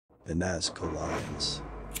the Nazca Lines.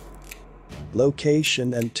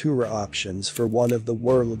 Location and tour options for one of the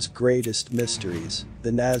world's greatest mysteries,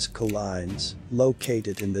 the Nazca Lines,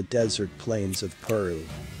 located in the desert plains of Peru.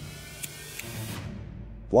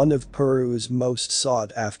 One of Peru's most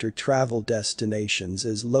sought-after travel destinations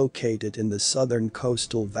is located in the southern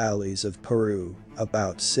coastal valleys of Peru,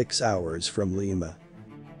 about 6 hours from Lima.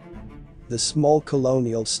 The small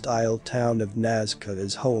colonial-style town of Nazca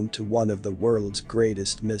is home to one of the world's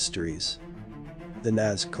greatest mysteries, the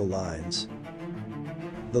Nazca Lines.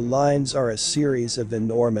 The lines are a series of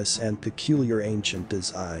enormous and peculiar ancient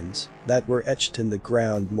designs that were etched in the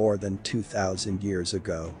ground more than 2,000 years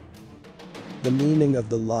ago. The meaning of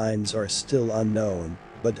the lines are still unknown,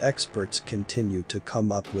 but experts continue to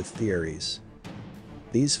come up with theories.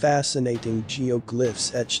 These fascinating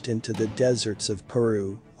geoglyphs etched into the deserts of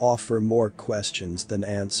Peru offer more questions than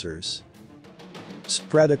answers.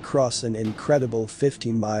 Spread across an incredible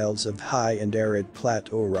 50 miles of high and arid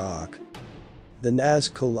plateau rock, the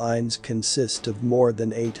Nazca Lines consist of more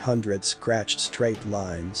than 800 scratched straight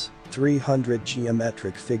lines, 300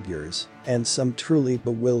 geometric figures, and some truly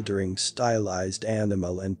bewildering stylized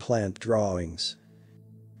animal and plant drawings.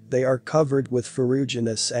 They are covered with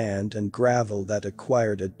ferruginous sand and gravel that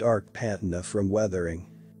acquired a dark patina from weathering.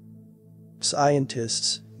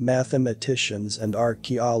 Scientists, mathematicians and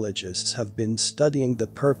archaeologists have been studying the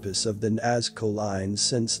purpose of the Nazca Lines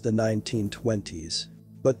since the 1920s,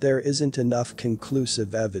 but there isn't enough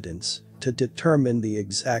conclusive evidence to determine the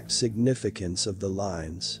exact significance of the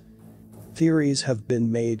lines. Theories have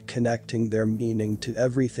been made connecting their meaning to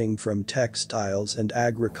everything from textiles and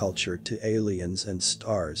agriculture to aliens and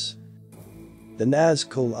stars. The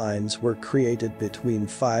Nazca Lines were created between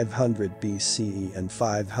 500 BCE and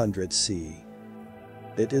 500 CE.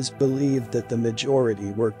 It is believed that the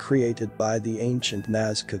majority were created by the ancient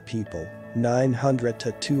Nazca people, 900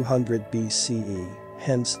 to 200 BCE,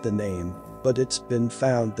 hence the name, but it's been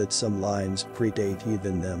found that some lines predate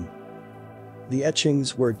even them. The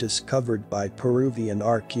etchings were discovered by Peruvian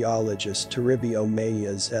archaeologist Toribio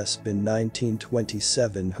Mejías Esp in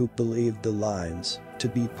 1927, who believed the lines to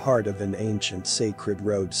be part of an ancient sacred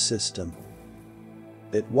road system.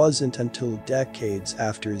 It wasn't until decades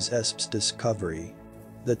after Esp's discovery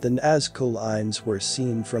that the Nazca Lines were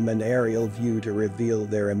seen from an aerial view to reveal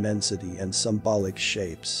their immensity and symbolic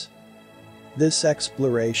shapes. This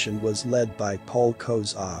exploration was led by Paul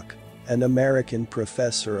Kozak, an American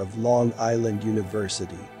professor of Long Island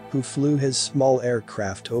University, who flew his small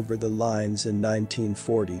aircraft over the lines in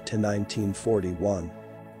 1940 to 1941.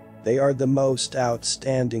 They are the most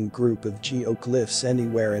outstanding group of geoglyphs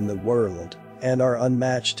anywhere in the world, and are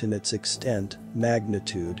unmatched in its extent,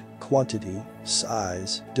 magnitude, quantity,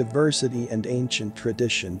 size, diversity and ancient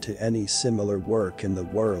tradition to any similar work in the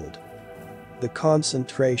world. The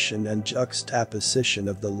concentration and juxtaposition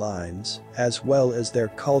of the lines, as well as their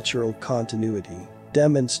cultural continuity,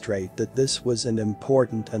 demonstrate that this was an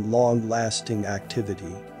important and long-lasting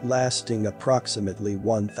activity, lasting approximately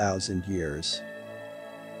 1,000 years.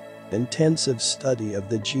 Intensive study of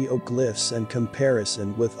the geoglyphs and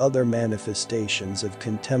comparison with other manifestations of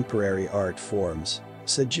contemporary art forms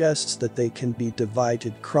suggests that they can be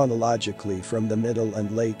divided chronologically from the Middle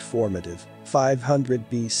and Late Formative, 500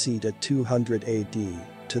 BC to 200 AD,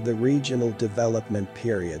 to the Regional Development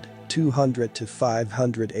Period, 200 to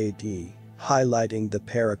 500 AD, highlighting the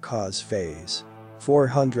Paracas phase,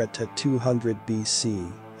 400 to 200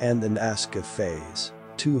 BC, and the Nazca phase,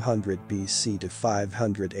 200 BC to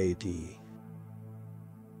 500 AD.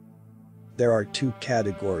 There are two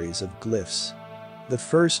categories of glyphs. The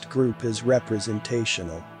first group is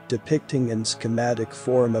representational, depicting in schematic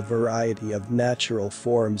form a variety of natural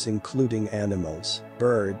forms including animals,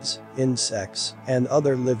 birds, insects, and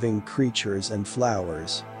other living creatures and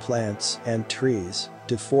flowers, plants, and trees,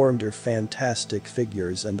 deformed or fantastic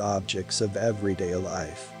figures and objects of everyday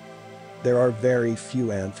life. There are very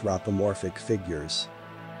few anthropomorphic figures.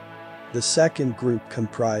 The second group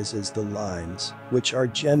comprises the lines, which are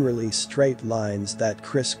generally straight lines that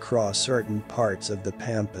crisscross certain parts of the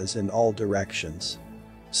pampas in all directions.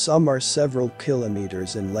 Some are several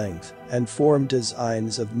kilometers in length and form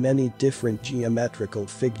designs of many different geometrical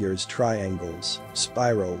figures: triangles,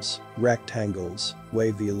 spirals, rectangles,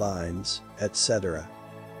 wavy lines, etc.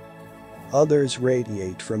 Others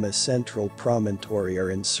radiate from a central promontory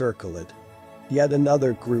or encircle it. Yet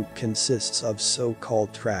another group consists of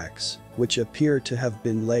so-called tracks, which appear to have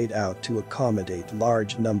been laid out to accommodate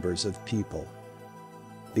large numbers of people.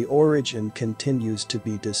 The origin continues to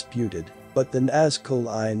be disputed, but the Nazca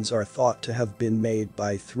Lines are thought to have been made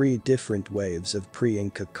by three different waves of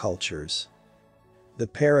pre-Inca cultures. The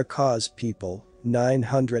Paracas people,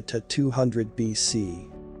 900 to 200 BC.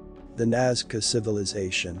 The Nazca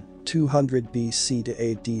civilization, 200 BC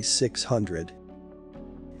to AD 600.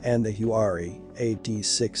 And the Huari, AD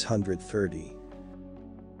 630.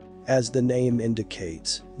 As the name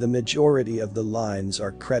indicates, the majority of the lines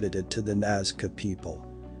are credited to the Nazca people.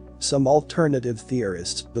 Some alternative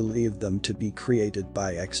theorists believe them to be created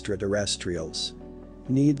by extraterrestrials.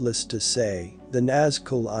 Needless to say, the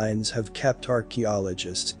Nazca Lines have kept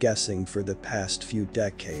archaeologists guessing for the past few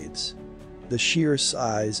decades. The sheer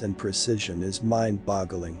size and precision is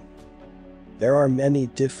mind-boggling. There are many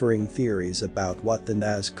differing theories about what the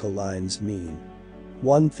Nazca Lines mean.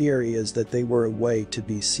 One theory is that they were a way to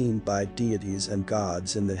be seen by deities and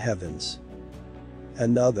gods in the heavens.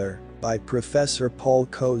 Another, by Professor Paul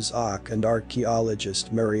Kozak and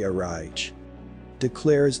archaeologist Maria Reich,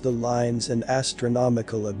 declares the lines an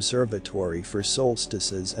astronomical observatory for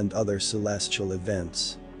solstices and other celestial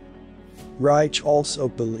events. Reich also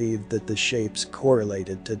believed that the shapes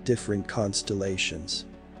correlated to different constellations.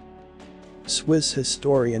 Swiss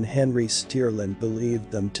historian Henry Stierlin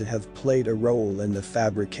believed them to have played a role in the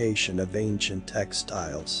fabrication of ancient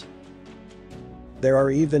textiles. There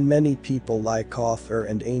are even many people like author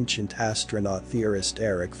and ancient astronaut theorist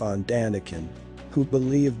Erich von Daniken, who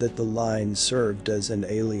believe that the line served as an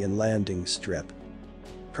alien landing strip.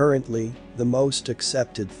 Currently, the most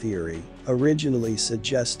accepted theory, originally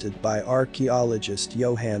suggested by archaeologist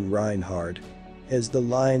Johann Reinhard, is the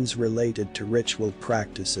lines related to ritual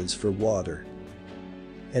practices for water.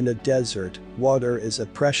 In a desert, water is a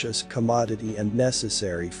precious commodity and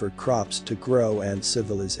necessary for crops to grow and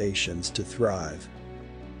civilizations to thrive.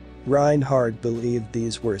 Reinhard believed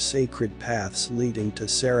these were sacred paths leading to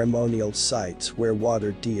ceremonial sites where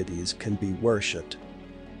water deities can be worshipped.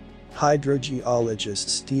 Hydrogeologist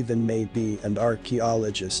Stephen Maybe and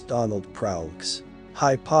archaeologist Donald Proulx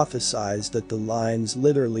hypothesized that the lines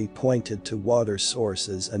literally pointed to water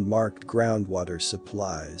sources and marked groundwater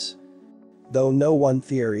supplies. Though no one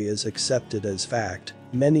theory is accepted as fact,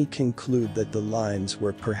 many conclude that the lines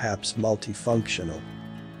were perhaps multifunctional.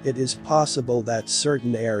 It is possible that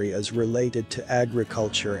certain areas related to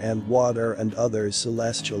agriculture and water and others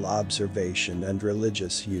celestial observation and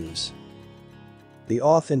religious use. The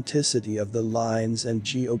authenticity of the lines and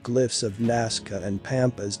geoglyphs of Nazca and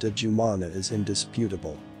Pampas de Jumana is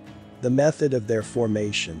indisputable. The method of their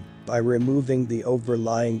formation, by removing the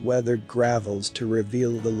overlying weathered gravels to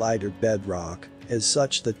reveal the lighter bedrock, is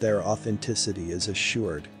such that their authenticity is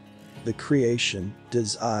assured. The creation,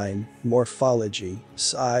 design, morphology,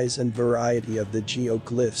 size and variety of the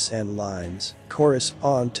geoglyphs and lines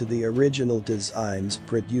correspond to the original designs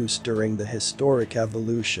produced during the historic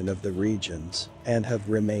evolution of the regions and have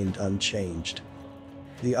remained unchanged.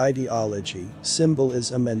 The ideology,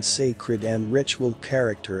 symbolism and sacred and ritual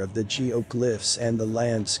character of the geoglyphs and the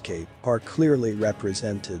landscape are clearly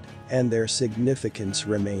represented, and their significance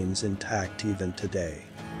remains intact even today.